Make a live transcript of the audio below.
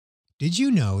Did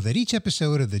you know that each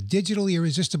episode of the Digitally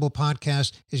Irresistible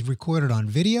podcast is recorded on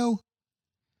video?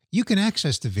 You can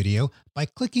access the video by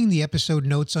clicking the episode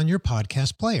notes on your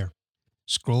podcast player.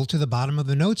 Scroll to the bottom of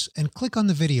the notes and click on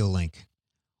the video link.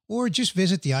 Or just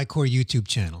visit the iCore YouTube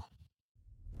channel.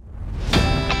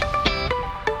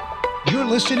 You're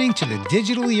listening to the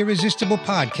Digitally Irresistible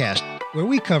podcast, where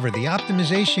we cover the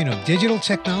optimization of digital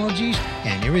technologies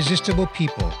and irresistible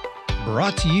people.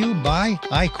 Brought to you by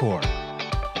iCore.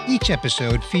 Each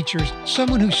episode features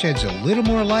someone who sheds a little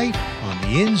more light on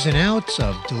the ins and outs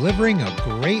of delivering a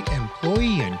great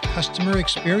employee and customer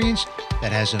experience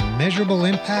that has a measurable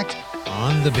impact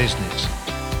on the business.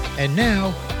 And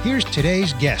now, here's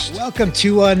today's guest. Welcome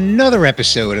to another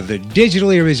episode of the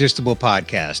Digitally Irresistible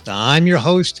podcast. I'm your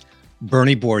host,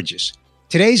 Bernie Borges.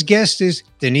 Today's guest is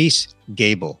Denise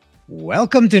Gabel.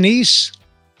 Welcome, Denise.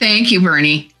 Thank you,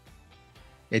 Bernie.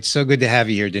 It's so good to have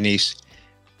you here, Denise.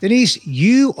 Denise,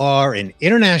 you are an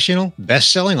international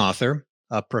best-selling author,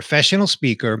 a professional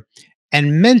speaker,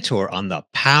 and mentor on the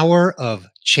power of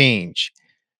change.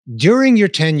 During your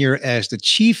tenure as the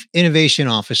Chief Innovation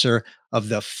Officer of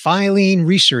the Filene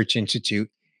Research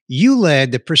Institute, you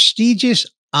led the prestigious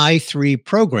I3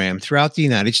 program throughout the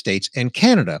United States and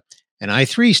Canada, and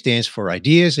I3 stands for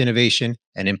Ideas, Innovation,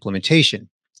 and Implementation.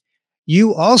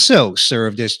 You also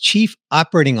served as Chief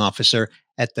Operating Officer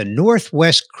at the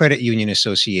Northwest Credit Union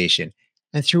Association.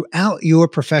 And throughout your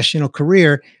professional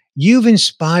career, you've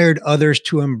inspired others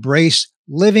to embrace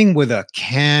living with a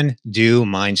can-do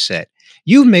mindset.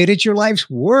 You've made it your life's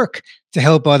work to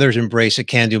help others embrace a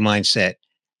can-do mindset.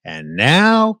 And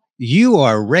now you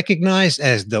are recognized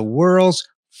as the world's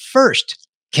first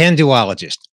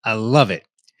can-do-ologist. I love it.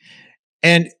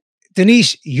 And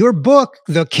Denise, your book,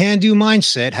 The Can-Do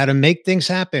Mindset, How to Make Things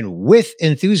Happen with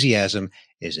Enthusiasm,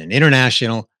 is an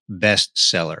international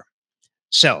bestseller.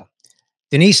 So,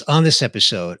 Denise, on this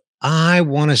episode, I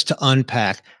want us to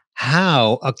unpack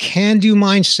how a can-do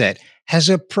mindset has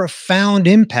a profound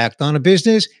impact on a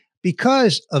business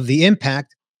because of the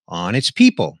impact on its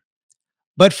people.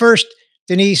 But first,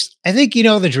 Denise, I think you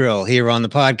know the drill here on the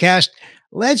podcast.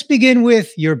 Let's begin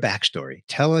with your backstory.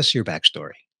 Tell us your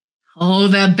backstory. Oh,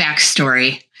 the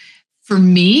backstory. For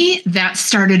me, that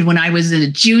started when I was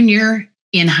a junior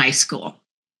in high school.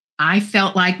 I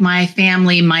felt like my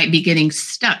family might be getting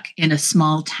stuck in a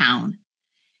small town.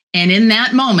 And in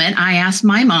that moment, I asked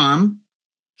my mom,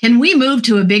 can we move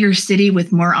to a bigger city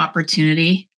with more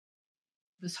opportunity?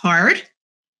 It was hard,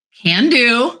 can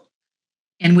do,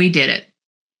 and we did it.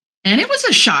 And it was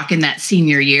a shock in that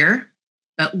senior year,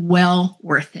 but well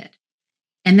worth it.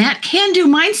 And that can-do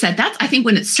mindset, that's, I think,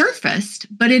 when it surfaced,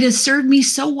 but it has served me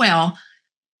so well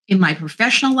in my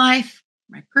professional life,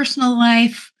 my personal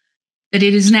life, that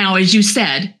it is now, as you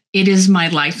said, it is my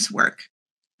life's work.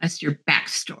 That's your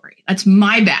backstory. That's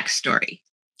my backstory.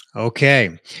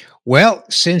 Okay. Well,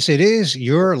 since it is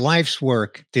your life's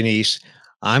work, Denise,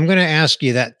 I'm going to ask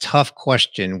you that tough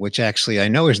question, which actually I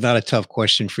know is not a tough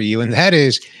question for you. And that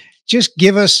is, just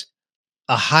give us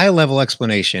a high-level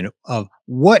explanation of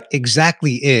what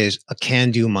exactly is a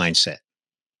can-do mindset.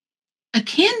 A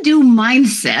can-do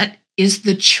mindset is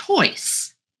the choice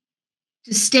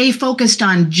to stay focused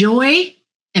on joy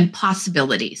and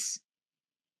possibilities.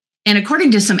 And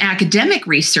according to some academic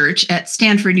research at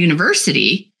Stanford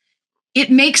University,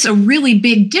 it makes a really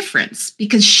big difference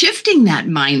because shifting that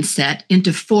mindset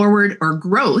into forward or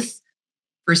growth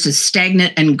versus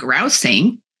stagnant and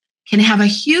grousing can have a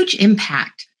huge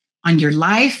impact on your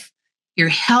life, your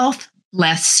health,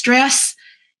 less stress,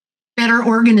 better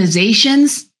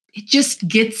organizations. It just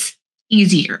gets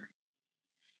easier.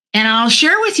 And I'll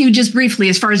share with you just briefly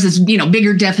as far as this,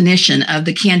 bigger definition of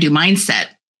the can-do mindset.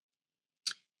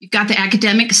 You've got the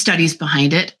academic studies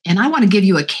behind it, and I want to give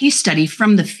you a case study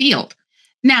from the field.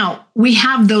 Now, we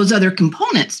have those other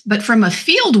components, but from a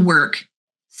field work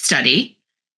study,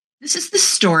 this is the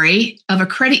story of a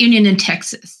credit union in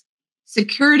Texas,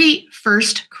 Security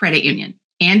First Credit Union.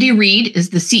 Andy Reid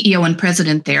is the CEO and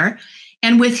president there,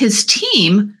 and with his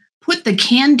team, put the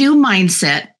can-do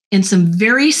mindset and some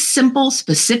very simple,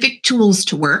 specific tools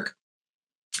to work.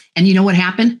 And you know what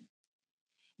happened?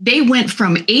 They went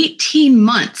from 18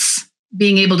 months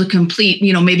being able to complete,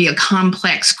 maybe a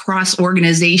complex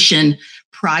cross-organization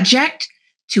project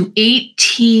to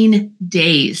 18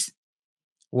 days.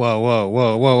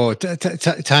 Whoa.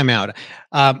 Time out.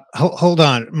 Hold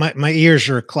on. My ears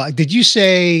are clogged. Did you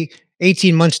say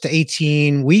 18 months to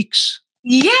 18 weeks?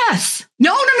 Yes.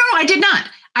 No, I did not.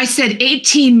 I said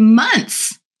 18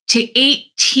 months to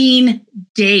 18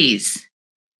 days.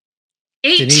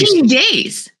 18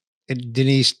 days.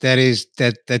 Denise,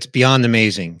 that's beyond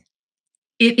amazing.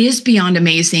 It is beyond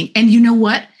amazing. And you know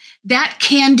what? That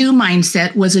can-do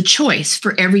mindset was a choice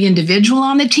for every individual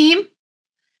on the team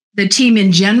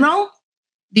in general,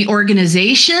 the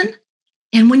organization.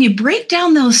 And when you break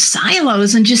down those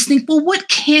silos and just think, well, what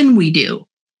can we do?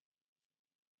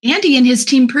 Andy and his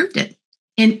team proved it.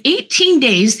 In 18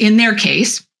 days, in their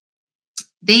case,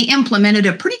 they implemented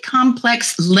a pretty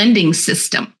complex lending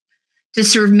system to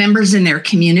serve members in their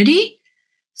community.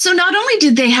 So not only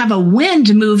did they have a win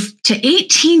to move to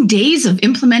 18 days of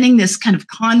implementing this kind of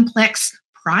complex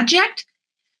project,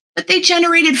 but they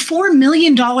generated $4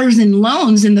 million in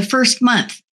loans in the first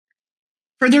month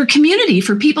for their community,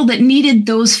 for people that needed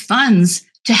those funds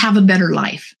to have a better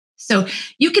life. So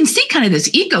you can see kind of this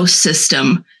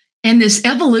ecosystem and this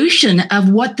evolution of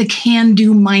what the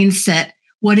can-do mindset,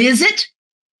 what is it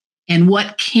and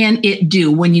what can it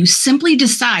do when you simply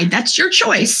decide, that's your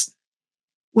choice,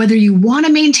 whether you want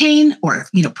to maintain or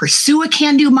pursue a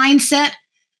can-do mindset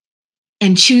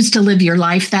and choose to live your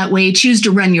life that way, choose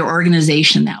to run your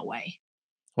organization that way.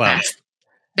 Wow.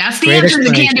 That's the answer to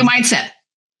the can-do mindset.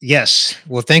 Yes.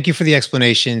 Well, thank you for the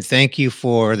explanation. Thank you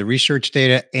for the research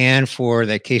data and for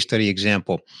that case study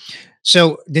example.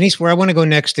 So, Denise, where I want to go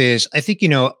next is, I think you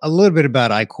know a little bit about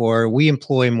iCore. We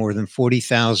employ more than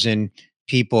 40,000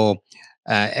 people.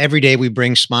 Every day we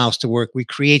bring smiles to work. We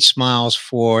create smiles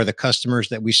for the customers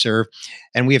that we serve.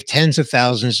 And we have tens of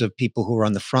thousands of people who are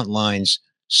on the front lines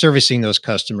servicing those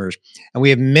customers. And we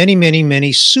have many, many,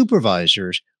 many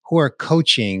supervisors who are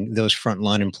coaching those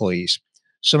frontline employees.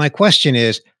 So my question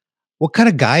is, what kind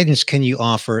of guidance can you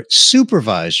offer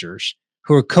supervisors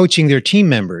who are coaching their team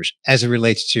members as it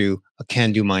relates to a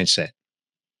can-do mindset?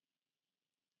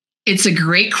 It's a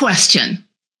great question,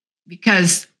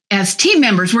 because as team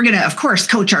members, we're going to, of course,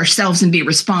 coach ourselves and be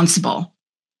responsible.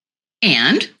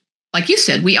 And like you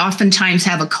said, we oftentimes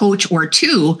have a coach or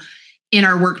two in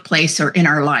our workplace or in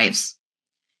our lives.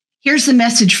 Here's the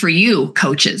message for you,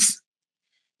 coaches.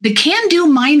 The can-do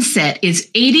mindset is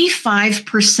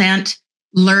 85%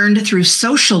 learned through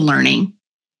social learning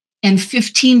and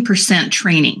 15%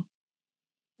 training.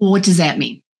 Well, what does that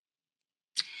mean?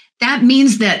 That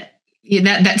means that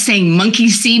saying monkey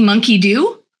see, monkey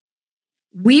do.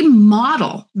 We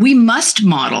must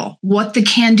model what the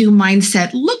can-do mindset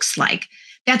looks like.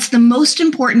 That's the most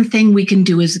important thing we can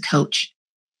do as a coach.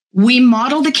 We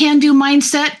model the can-do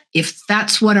mindset if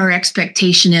that's what our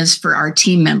expectation is for our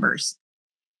team members.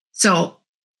 So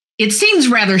it seems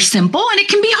rather simple, and it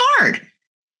can be hard.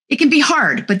 It can be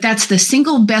hard, but that's the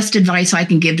single best advice I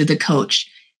can give to the coach.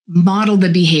 Model the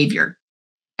behavior.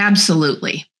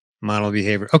 Absolutely. Model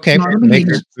behavior. Okay.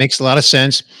 Makes a lot of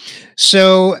sense.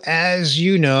 So, as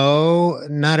you know,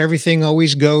 not everything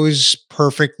always goes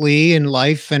perfectly in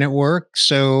life and at work.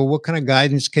 So, what kind of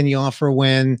guidance can you offer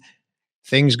when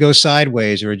things go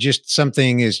sideways or just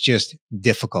something is just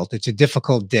difficult? It's a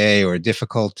difficult day or a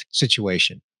difficult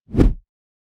situation.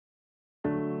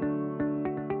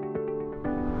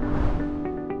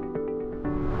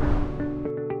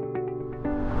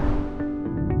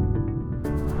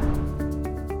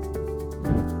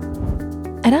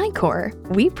 At iCore,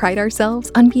 we pride ourselves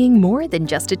on being more than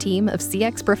just a team of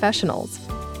CX professionals.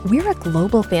 We're a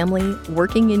global family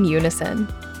working in unison.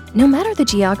 No matter the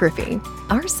geography,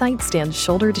 our site stands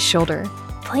shoulder to shoulder,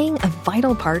 playing a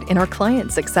vital part in our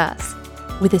clients' success.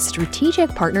 With a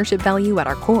strategic partnership value at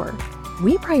our core,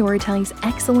 we prioritize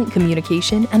excellent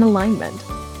communication and alignment,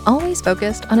 always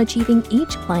focused on achieving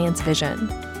each client's vision.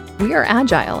 We are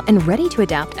agile and ready to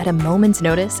adapt at a moment's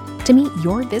notice to meet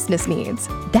your business needs.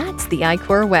 That's the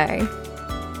iCore way.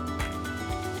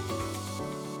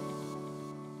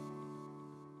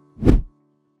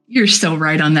 You're so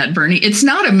right on that, Bernie. It's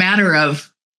not a matter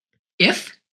of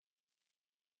if,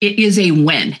 it is a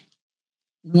when.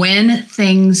 When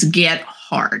things get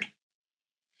hard.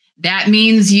 That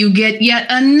means you get yet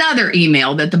another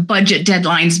email that the budget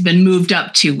deadline's been moved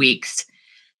up 2 weeks.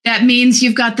 That means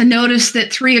you've got the notice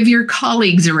that 3 of your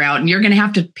colleagues are out and you're going to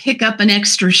have to pick up an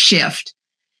extra shift.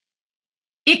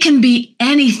 It can be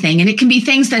anything, and it can be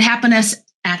things that happen to us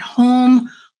at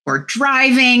home or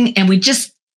driving, and we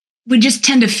just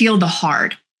tend to feel the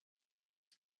hard.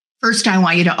 First, I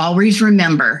want you to always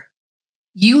remember,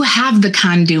 you have the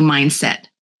can-do mindset.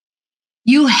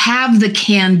 You have the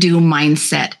can-do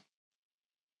mindset.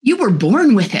 You were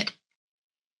born with it.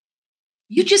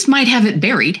 You just might have it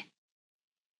buried.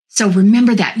 So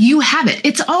remember that. You have it.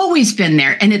 It's always been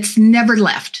there, and it's never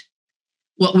left.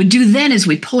 What we do then is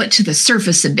we pull it to the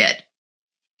surface a bit.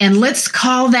 And let's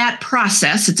call that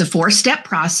process, it's a 4-step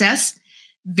process,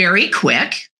 very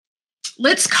quick.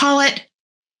 Let's call it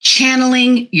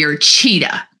channeling your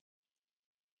cheetah.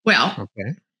 Well,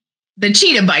 the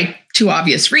cheetah by two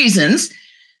obvious reasons.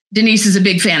 Denise is a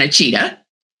big fan of cheetah.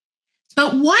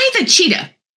 But why the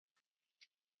cheetah?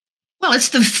 Well, it's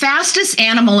the fastest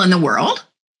animal in the world.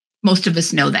 Most of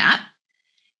us know that.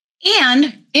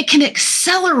 And it can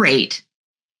accelerate.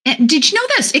 And did you know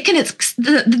this?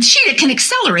 The cheetah can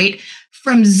accelerate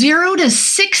from 0 to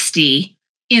 60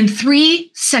 in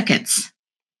 3 seconds.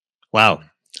 Wow.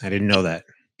 I didn't know that.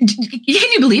 Can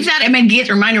you believe that? I mean, get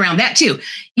your mind around that too.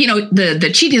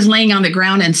 The cheetah is laying on the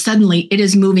ground and suddenly it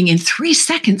is moving in 3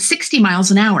 seconds, 60 miles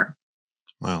an hour.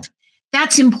 Wow.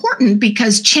 That's important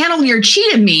because channel your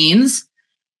cheetah means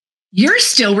you're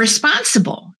still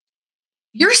responsible.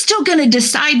 You're still going to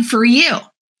decide for you.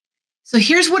 So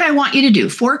here's what I want you to do.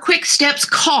 4 quick steps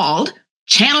called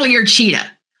channel your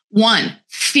cheetah. 1,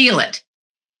 feel it.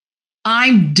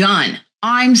 I'm done.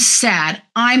 I'm sad.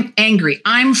 I'm angry.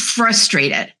 I'm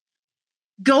frustrated.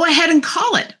 Go ahead and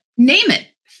call it. Name it.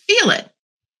 Feel it.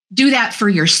 Do that for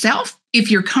yourself.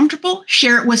 If you're comfortable,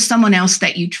 share it with someone else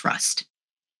that you trust.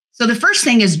 So the first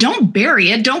thing is don't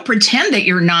bury it. Don't pretend that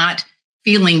you're not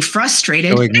feeling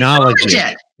frustrated. So acknowledge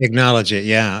it. Acknowledge it.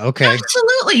 Yeah. Okay.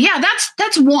 Absolutely. Yeah,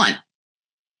 that's 1.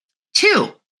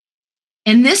 2,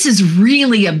 and this is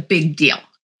really a big deal.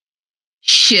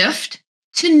 Shift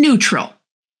to neutral.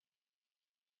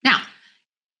 Now,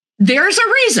 there's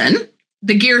a reason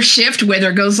the gear shift,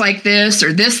 whether it goes like this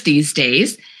or this these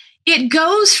days, it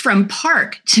goes from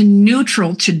park to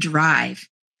neutral to drive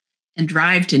and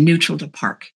drive to neutral to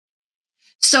park.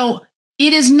 So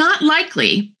it is not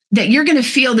likely that you're going to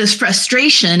feel this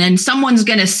frustration and someone's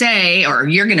going to say, or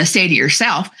you're going to say to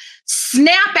yourself,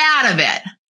 snap out of it.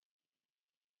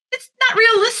 It's not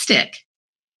realistic.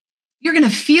 You're going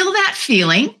to feel that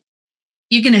feeling.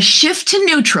 You're going to shift to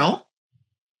neutral.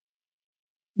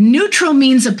 Neutral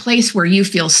means a place where you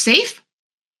feel safe,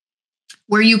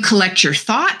 where you collect your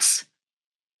thoughts,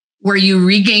 where you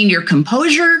regain your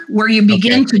composure, where you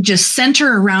begin to just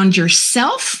center around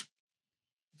yourself.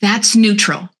 That's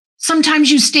neutral.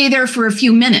 Sometimes you stay there for a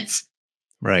few minutes.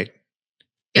 Right.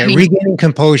 Yeah, regaining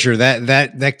composure,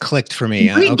 that clicked for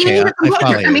me. Okay, I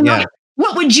follow you. Yeah.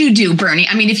 What would you do, Bernie?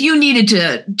 I mean, if you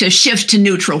needed to shift to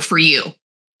neutral for you,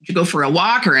 would you go for a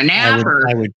walk or a nap?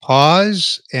 I would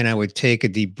pause and I would take a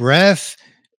deep breath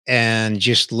and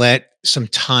just let some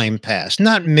time pass.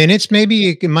 Not minutes, maybe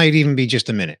it might even be just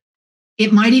a minute.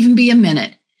 It might even be a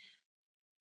minute.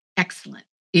 Excellent.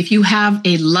 If you have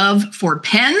a love for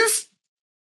pens,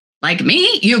 like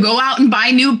me, you go out and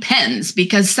buy new pens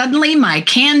because suddenly my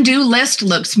can-do list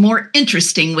looks more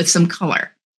interesting with some color.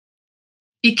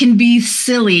 It can be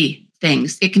silly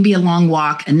things. It can be a long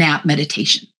walk, a nap,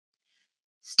 meditation.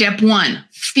 Step 1,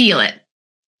 feel it.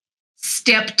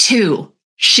 Step 2,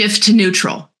 shift to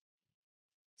neutral.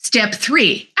 Step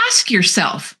 3, ask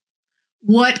yourself,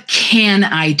 what can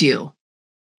I do?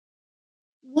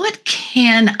 What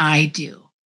can I do?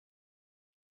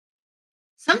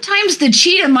 Sometimes the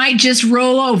cheetah might just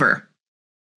roll over.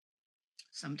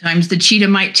 Sometimes the cheetah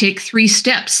might take 3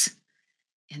 steps.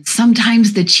 And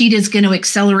sometimes the cheetah is going to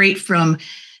accelerate from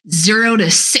 0 to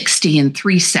 60 in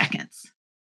 3 seconds.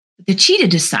 But the cheetah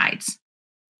decides.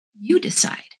 You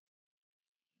decide.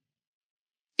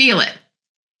 Feel it.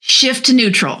 Shift to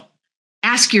neutral.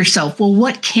 Ask yourself, well,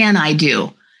 what can I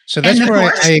do? So that's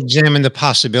where I examine the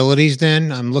possibilities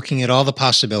then. I'm looking at all the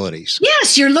possibilities.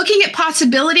 Yes, you're looking at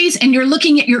possibilities and you're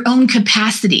looking at your own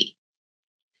capacity.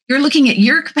 You're looking at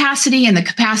your capacity and the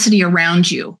capacity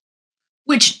around you,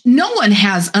 which no one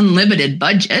has unlimited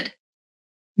budget.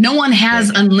 No one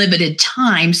has unlimited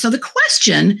time. So the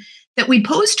question that we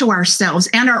pose to ourselves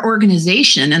and our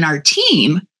organization and our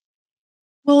team,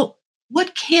 well,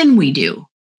 what can we do?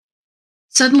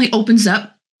 Suddenly opens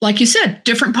up, like you said,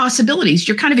 different possibilities.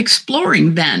 You're kind of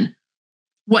exploring then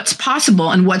what's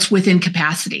possible and what's within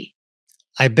capacity.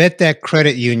 I bet that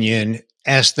credit union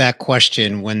asked that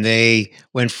question when they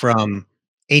went from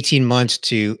 18 months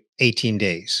to 18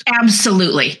 days.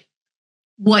 Absolutely.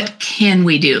 What can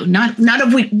we do? Not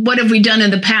what have we done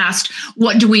in the past?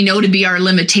 What do we know to be our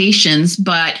limitations?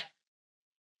 But,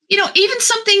 even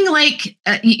something like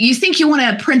you think you want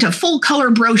to print a full color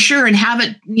brochure and have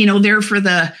it, there for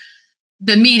the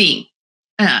meeting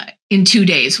in 2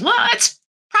 days. Well, that's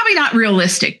probably not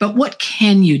realistic, but what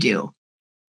can you do?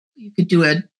 You could do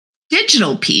a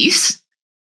digital piece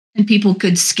and people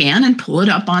could scan and pull it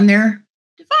up on their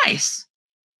device.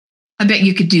 I bet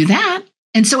you could do that.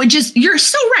 And so you're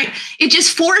so right. It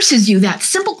just forces you that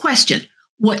simple question.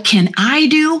 What can I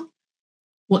do?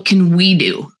 What can we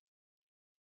do?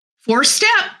 4th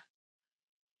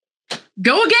step.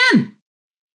 Go again.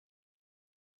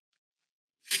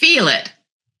 Feel it.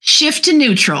 Shift to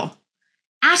neutral.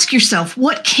 Ask yourself,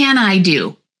 what can I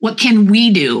do? What can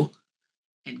we do?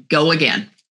 And go again.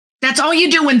 That's all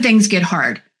you do when things get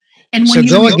hard. And So when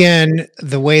go again,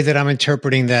 the way that I'm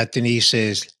interpreting that, Denise,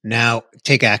 is now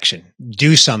take action.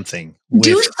 Do something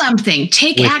do something,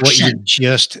 take with what you action.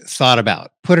 just thought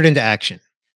about. Put it into action.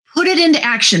 Put it into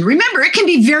action. Remember, it can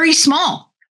be very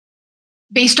small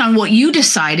based on what you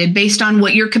decided, based on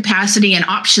what your capacity and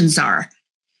options are.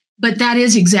 But that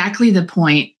is exactly the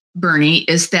point, Bernie,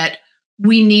 is that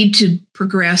we need to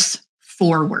progress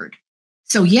forward.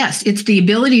 So yes, it's the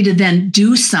ability to then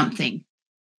do something,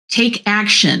 take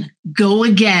action, go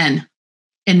again,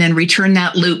 and then return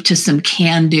that loop to some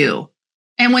can do.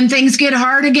 And when things get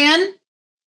hard again,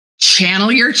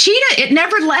 channel your cheetah. It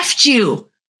never left you.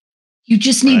 You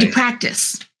just need to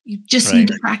practice. You just need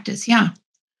to practice. Yeah.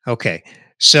 Okay.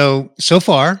 So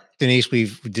far, Denise,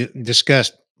 we've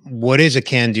discussed what is a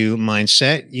can-do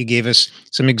mindset. You gave us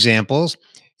some examples.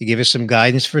 You gave us some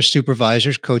guidance for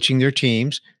supervisors coaching their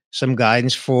teams, some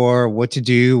guidance for what to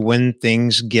do when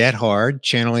things get hard,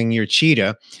 channeling your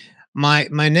cheetah. My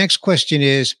next question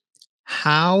is,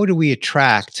 how do we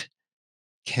attract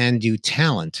can-do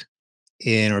talent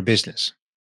in our business?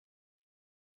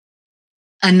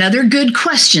 Another good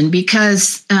question,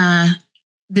 because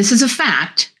this is a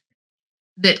fact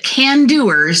that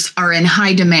can-doers are in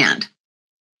high demand.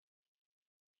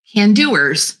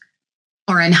 Can-doers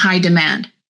are in high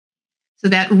demand. So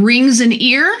that rings an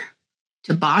ear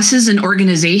to bosses and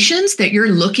organizations that you're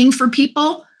looking for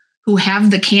people who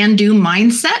have the can-do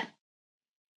mindset.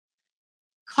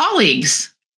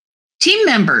 Colleagues, team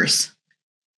members,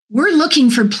 we're looking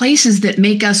for places that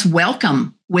make us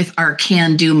welcome with our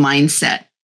can-do mindset.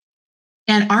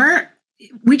 And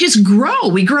we just grow.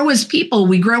 We grow as people,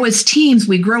 we grow as teams,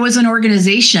 we grow as an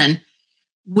organization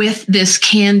with this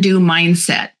can-do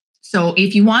mindset. So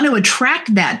if you want to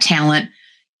attract that talent,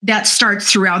 that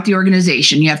starts throughout the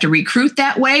organization. You have to recruit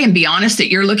that way and be honest that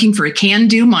you're looking for a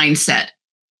can-do mindset.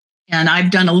 And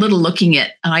I've done a little looking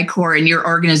at iCore and your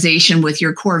organization with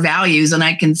your core values, and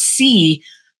I can see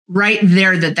right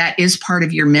there that is part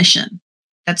of your mission.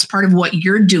 That's part of what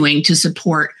you're doing to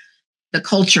support the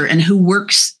culture and who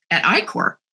works at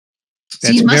iCore.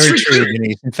 That's very true,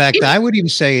 Denise. In fact, I would even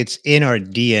say it's in our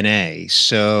DNA.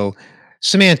 So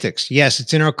semantics, yes,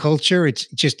 it's in our culture. It's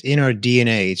just in our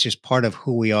DNA. It's just part of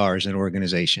who we are as an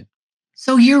organization.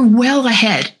 So you're well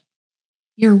ahead.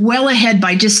 You're well ahead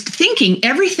by just thinking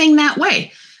everything that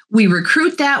way. We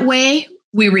recruit that way.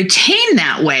 We retain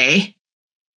that way.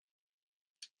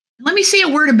 Let me say a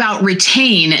word about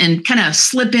retain and kind of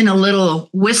slip in a little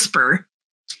whisper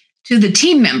to the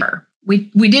team member.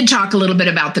 We did talk a little bit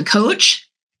about the coach,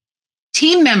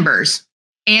 team members,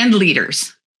 and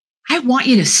leaders. I want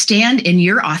you to stand in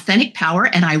your authentic power,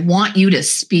 and I want you to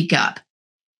speak up.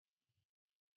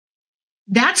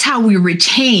 That's how we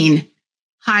retain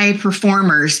high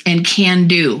performers and can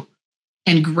do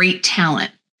and great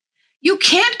talent. You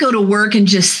can't go to work and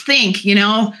just think,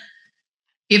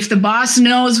 if the boss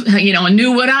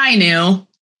knew what I knew,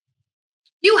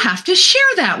 you have to share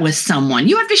that with someone.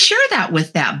 You have to share that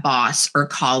with that boss or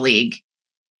colleague.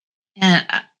 And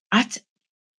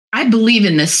I believe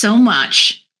in this so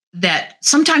much that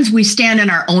sometimes we stand in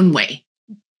our own way.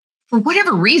 For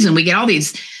whatever reason, we get all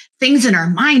these things in our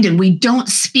mind and we don't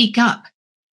speak up.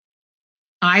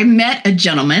 I met a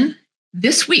gentleman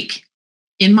this week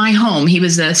in my home. He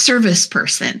was a service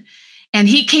person. And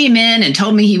he came in and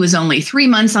told me he was only 3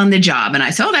 months on the job. And I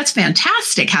said, oh, that's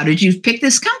fantastic. How did you pick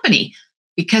this company?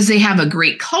 Because they have a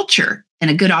great culture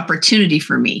and a good opportunity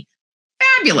for me.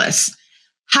 Fabulous.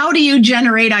 How do you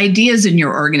generate ideas in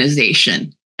your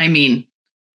organization? I mean,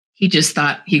 he just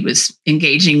thought he was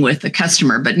engaging with the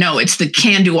customer, but no, it's the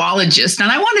can-do-ologist.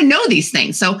 And I want to know these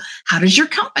things. So how does your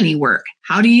company work?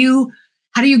 How do you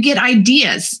get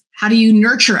ideas? How do you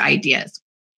nurture ideas?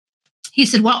 He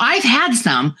said, well, I've had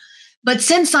some, but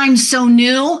since I'm so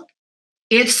new,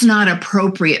 it's not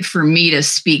appropriate for me to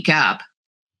speak up.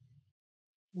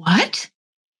 What?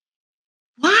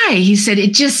 Why? He said,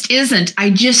 it just isn't. I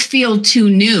just feel too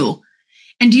new.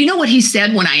 And do you know what he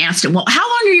said when I asked him, well, how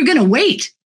long are you going to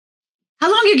wait? How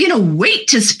long are you going to wait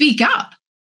to speak up?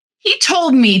 He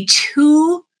told me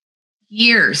 2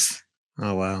 years.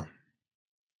 Oh, wow.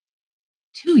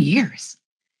 2 years.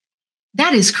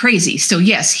 That is crazy. So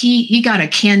yes, he got a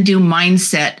can-do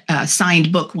mindset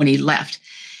signed book when he left.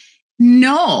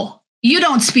 No, you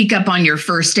don't speak up on your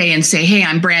first day and say, hey,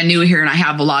 I'm brand new here and I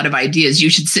have a lot of ideas.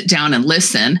 You should sit down and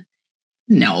listen.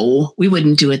 No, we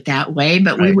wouldn't do it that way,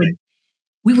 but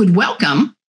we would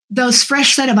welcome those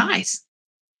fresh set of eyes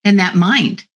and that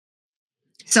mind.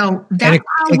 So that's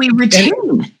how we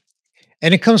retain.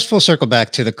 And it comes full circle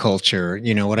back to the culture,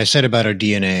 what I said about our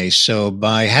DNA. So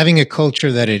by having a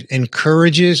culture that it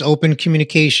encourages open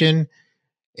communication,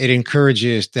 it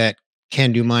encourages that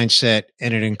can do mindset,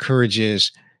 and it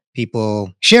encourages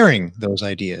people sharing those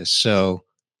ideas. So,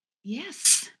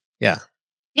 Yes. yeah.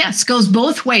 Yes, goes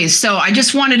both ways. So I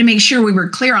just wanted to make sure we were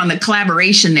clear on the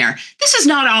collaboration there. This is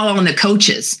not all on the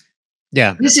coaches.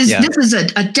 Yeah. This is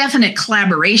a definite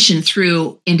collaboration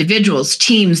through individuals,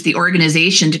 teams, the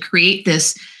organization to create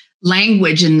this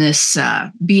language and this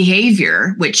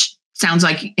behavior, which sounds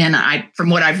like, from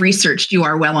what I've researched, you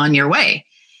are well on your way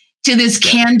to this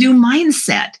can-do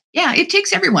mindset. Yeah, it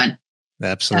takes everyone.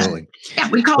 Absolutely.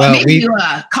 We call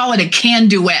it, call it a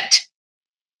can-duet,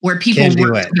 where people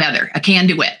work together, a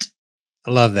can-duet.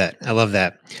 I love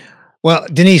that. Well,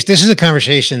 Denise, this is a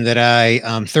conversation that I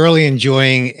am thoroughly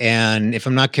enjoying. And if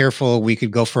I'm not careful, we could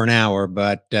go for an hour,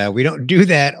 but we don't do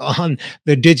that on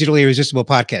the Digitally Irresistible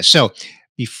podcast. So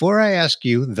before I ask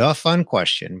you the fun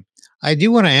question, I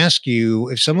do want to ask you,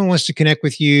 if someone wants to connect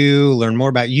with you, learn more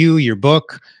about you, your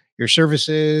book, your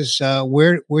services,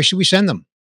 where should we send them?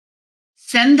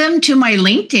 Send them to my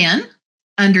LinkedIn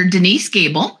under Denise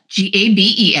Gabel,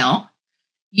 Gabel.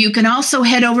 You can also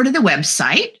head over to the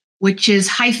website, which is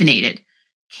hyphenated,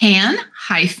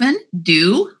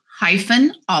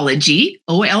 can-do-ology,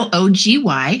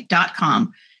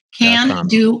 OLOGY.com,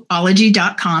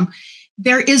 can-do-ology.com.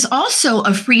 There is also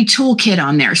a free toolkit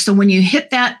on there. So when you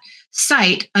hit that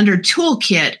site under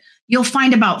toolkit, you'll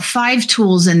find about 5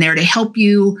 tools in there to help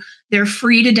you. They're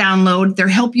free to download. They'll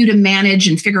help you to manage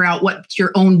and figure out what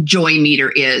your own joy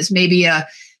meter is. Maybe a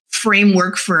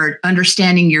framework for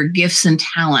understanding your gifts and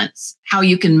talents, how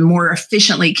you can more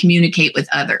efficiently communicate with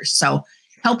others. So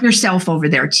help yourself over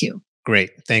there too.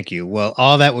 Great. Thank you. Well,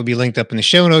 all that will be linked up in the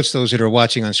show notes. Those that are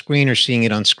watching on screen or seeing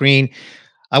it on screen.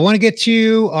 I want to get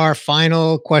to our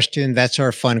final question. That's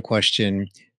our fun question,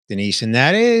 Denise. And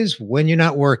that is, when you're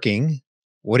not working,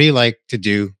 what do you like to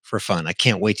do for fun? I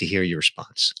can't wait to hear your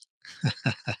response.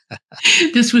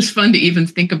 This was fun to even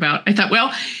think about. I thought,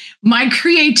 well, my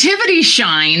creativity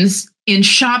shines in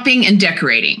shopping and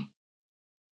decorating,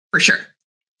 for sure.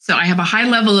 So I have a high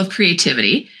level of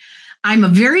creativity. I'm a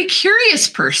very curious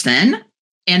person,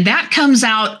 and that comes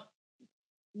out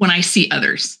when I see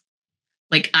others.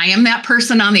 Like, I am that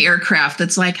person on the aircraft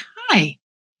that's like, hi,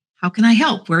 how can I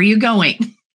help? Where are you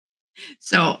going?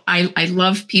 So I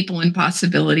love people and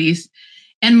possibilities.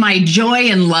 And my joy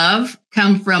and love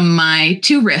come from my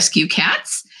 2 rescue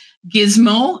cats,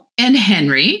 Gizmo and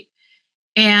Henry,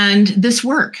 and this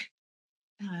work.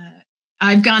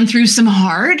 I've gone through some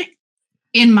hard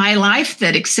in my life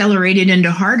that accelerated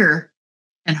into harder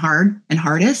and hard and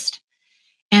hardest.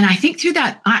 And I think through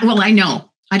that, I know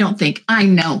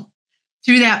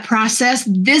through that process,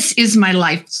 this is my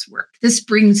life's work. This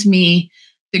brings me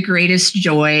the greatest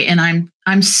joy. And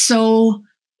I'm so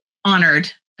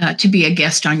honored to be a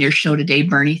guest on your show today,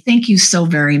 Bernie. Thank you so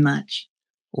very much.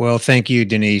 Well, thank you,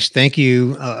 Denise. Thank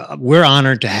you. We're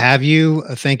honored to have you.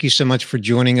 Thank you so much for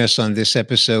joining us on this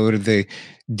episode of the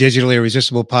Digitally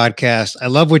Irresistible podcast. I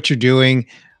love what you're doing.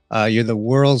 You're the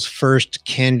world's first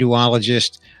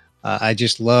can-do-ologist. I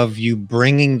just love you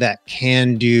bringing that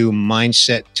can-do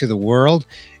mindset to the world,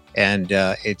 and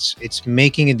it's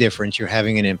making a difference. You're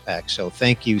having an impact. So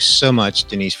thank you so much,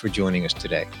 Denise, for joining us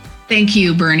today. Thank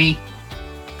you, Bernie.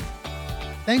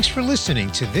 Thanks for listening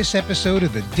to this episode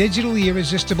of the Digitally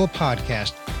Irresistible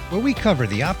podcast, where we cover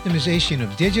the optimization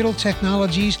of digital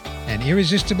technologies and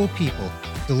irresistible people,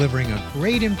 delivering a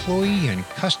great employee and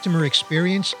customer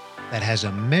experience that has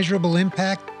a measurable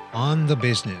impact on the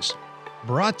business.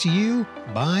 Brought to you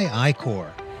by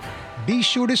iCore. Be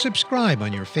sure to subscribe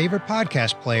on your favorite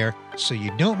podcast player so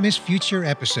you don't miss future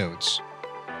episodes.